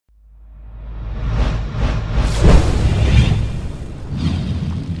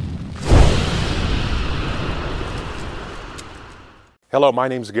Hello, my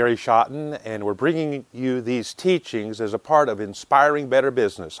name is Gary Schotten, and we're bringing you these teachings as a part of Inspiring Better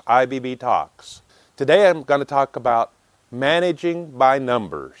Business, IBB Talks. Today I'm going to talk about managing by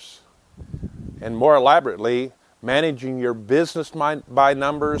numbers, and more elaborately, managing your business by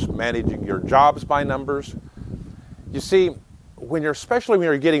numbers, managing your jobs by numbers. You see, especially when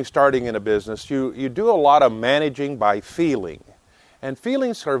you're getting started in a business, you do a lot of managing by feeling, and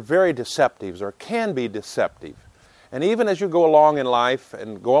feelings are very deceptive, or can be deceptive. And even as you go along in life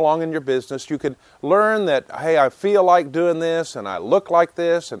and go along in your business, you can learn that, hey, I feel like doing this, and I look like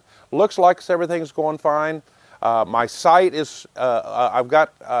this, and looks like everything's going fine. My sight is, I've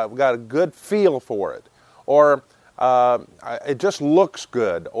got a good feel for it, or it just looks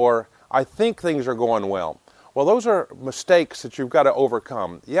good, or I think things are going well. Well, those are mistakes that you've got to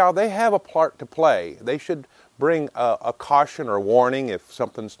overcome. Yeah, they have a part to play. They should bring a caution or warning if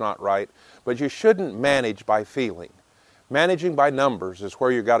something's not right, but you shouldn't manage by feeling. Managing by numbers is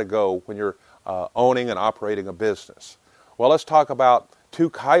where you've got to go when you're owning and operating a business. Well, let's talk about two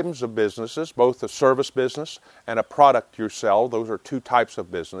kinds of businesses, both a service business and a product you sell. Those are two types of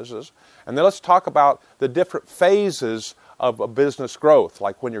businesses. And then let's talk about the different phases of a business growth,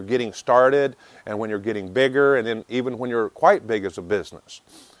 like when you're getting started and when you're getting bigger, and then even when you're quite big as a business.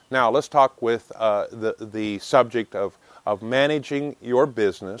 Now, let's talk with the subject of managing your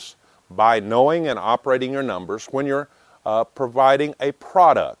business by knowing and operating your numbers when you're providing a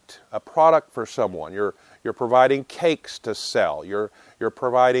product for someone. You're providing cakes to sell. You're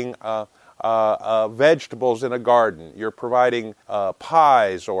providing vegetables in a garden. You're providing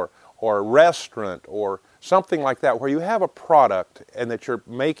pies or a restaurant or something like that, where you have a product and that you're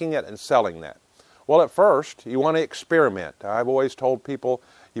making it and selling that. Well, at first, you want to experiment. I've always told people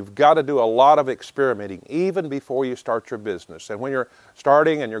you've got to do a lot of experimenting even before you start your business. And when you're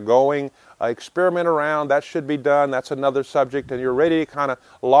starting and you're going, experiment around. That should be done. That's another subject. And you're ready to kind of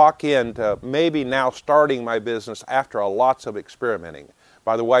lock in to maybe now starting my business after lots of experimenting.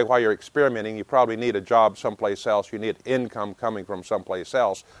 By the way, while you're experimenting, you probably need a job someplace else. You need income coming from someplace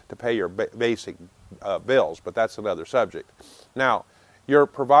else to pay your basic bills. But that's another subject. Now, you're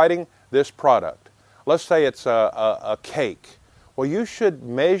providing this product. Let's say it's a cake. Well, you should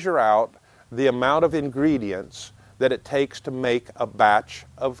measure out the amount of ingredients that it takes to make a batch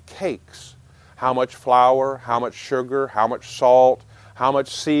of cakes. How much flour, how much sugar, how much salt, how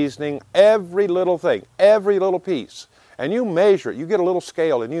much seasoning, every little thing, every little piece. And you measure it. You get a little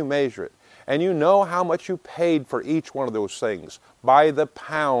scale and you measure it. And you know how much you paid for each one of those things by the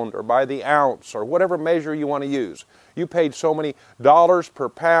pound or by the ounce or whatever measure you want to use. You paid so many dollars per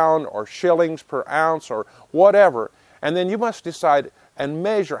pound or shillings per ounce or whatever. And then you must decide and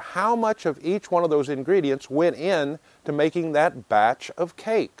measure how much of each one of those ingredients went in to making that batch of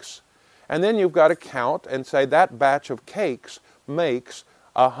cakes. And then you've got to count and say that batch of cakes makes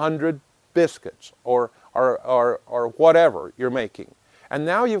 100 biscuits or whatever you're making. And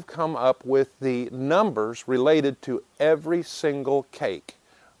now you've come up with the numbers related to every single cake,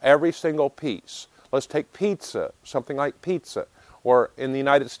 every single piece. Let's take pizza, something like pizza. Or in the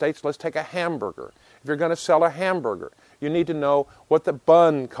United States, let's take a hamburger. If you're going to sell a hamburger, you need to know what the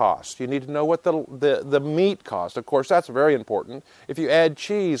bun costs. You need to know what the meat costs. Of course, that's very important. If you add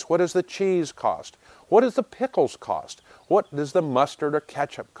cheese, what does the cheese cost? What does the pickles cost? What does the mustard or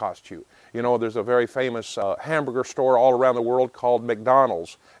ketchup cost you? You know, there's a very famous hamburger store all around the world called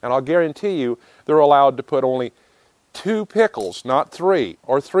McDonald's. And I'll guarantee you they're allowed to put only 2 pickles, not 3,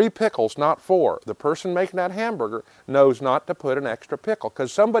 or 3 pickles, not 4. The person making that hamburger knows not to put an extra pickle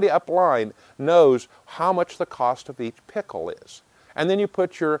because somebody upline knows how much the cost of each pickle is. And then you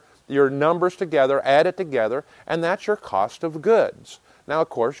put your numbers together, add it together, and that's your cost of goods. Now, of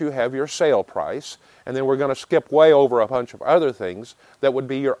course, you have your sale price, and then we're going to skip way over a bunch of other things that would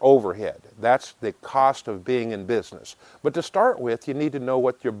be your overhead. That's the cost of being in business. But to start with, you need to know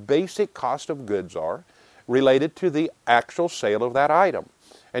what your basic cost of goods are related to the actual sale of that item.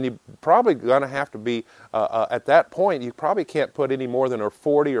 And you're probably going to have to be, at that point, you probably can't put any more than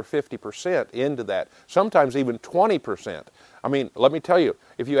 40 or 50% into that, sometimes even 20%. I mean, let me tell you,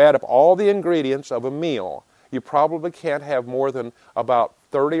 if you add up all the ingredients of a meal, you probably can't have more than about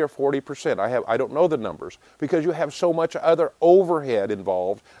 30 or 40%. I don't know the numbers, because you have so much other overhead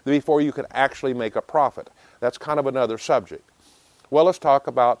involved before you can actually make a profit. That's kind of another subject. Well, let's talk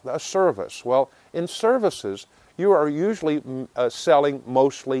about a service. Well, in services, you are usually selling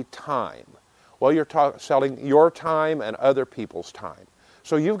mostly time. Well, you're selling your time and other people's time.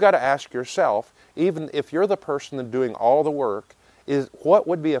 So you've got to ask yourself, even if you're the person doing all the work, what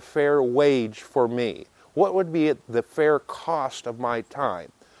would be a fair wage for me? What would be the fair cost of my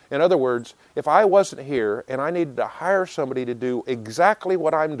time? In other words, if I wasn't here and I needed to hire somebody to do exactly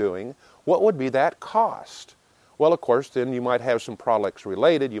what I'm doing, what would be that cost? Well, of course, then you might have some products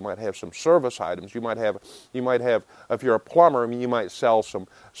related. You might have some service items. You might have, if you're a plumber, you might sell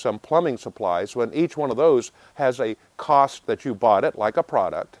some plumbing supplies. When each one of those has a cost that you bought it, like a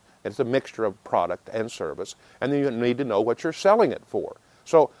product. It's a mixture of product and service. And then you need to know what you're selling it for.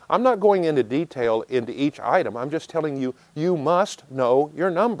 So I'm not going into detail into each item. I'm just telling you, you must know your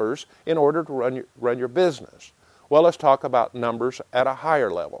numbers in order to run your business. Well, let's talk about numbers at a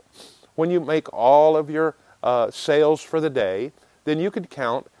higher level. When you make all of your sales for the day, then you could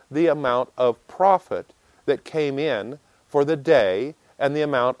count the amount of profit that came in for the day and the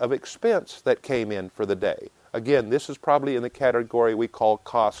amount of expense that came in for the day. Again, this is probably in the category we call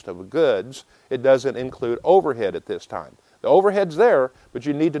cost of goods. It doesn't include overhead at this time. The overhead's there, but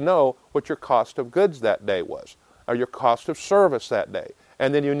you need to know what your cost of goods that day was, or your cost of service that day.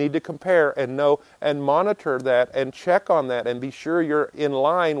 And then you need to compare and know and monitor that and check on that and be sure you're in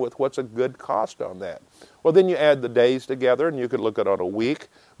line with what's a good cost on that. Well, then you add the days together, and you could look at it on a week,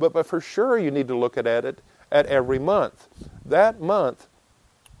 but for sure you need to look at it at every month. That month,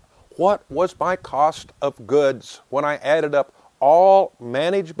 what was my cost of goods when I added up all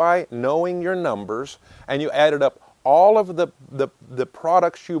managed by knowing your numbers, and you added up all of the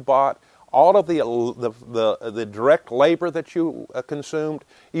products you bought, all of the direct labor that you consumed?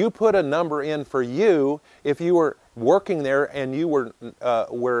 You put a number in for you if you were working there and you were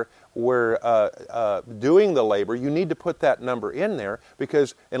doing the labor. You need to put that number in there,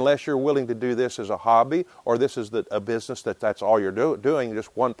 because unless you're willing to do this as a hobby, or this is a business that's all you're doing,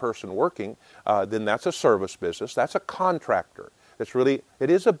 just one person working, then that's a service business. That's a contractor.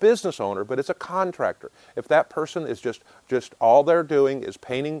 It is a business owner, but it's a contractor. If that person is just all they're doing is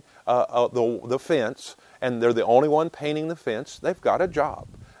painting the fence, and they're the only one painting the fence, they've got a job.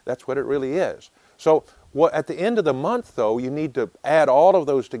 That's what it really is. So at the end of the month, though, you need to add all of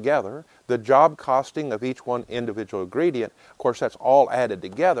those together, the job costing of each one individual ingredient. Of course, that's all added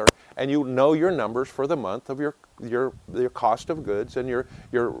together, and you know your numbers for the month of your cost of goods and your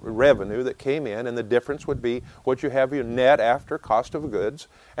revenue that came in, and the difference would be what you have your net after cost of goods,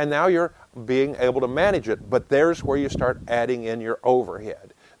 and now you're being able to manage it. But there's where you start adding in your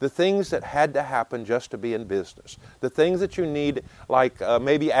overhead. The things that had to happen just to be in business. The things that you need, like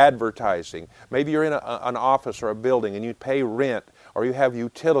maybe advertising. Maybe you're in an office or a building and you pay rent, or you have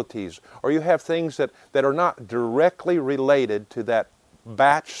utilities, or you have things that are not directly related to that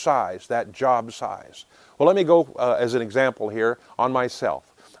batch size, that job size. Well, let me go as an example here on myself.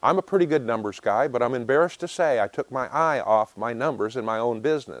 I'm a pretty good numbers guy, but I'm embarrassed to say I took my eye off my numbers in my own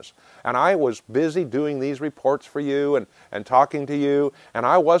business. And I was busy doing these reports for you and talking to you, and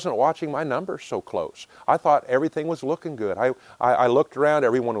I wasn't watching my numbers so close. I thought everything was looking good. I looked around,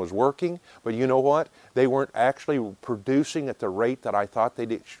 everyone was working, but you know what? They weren't actually producing at the rate that I thought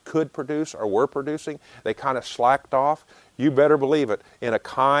they could produce or were producing. They kind of slacked off. You better believe it. In a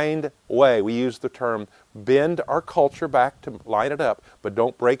kind way, we use the term bend our culture back to line it up, but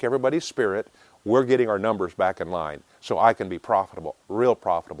don't break everybody's spirit. We're getting our numbers back in line so I can be profitable, real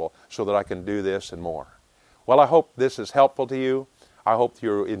profitable, so that I can do this and more. Well, I hope this is helpful to you. I hope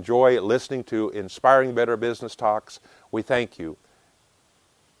you enjoy listening to Inspiring Better Business Talks. We thank you.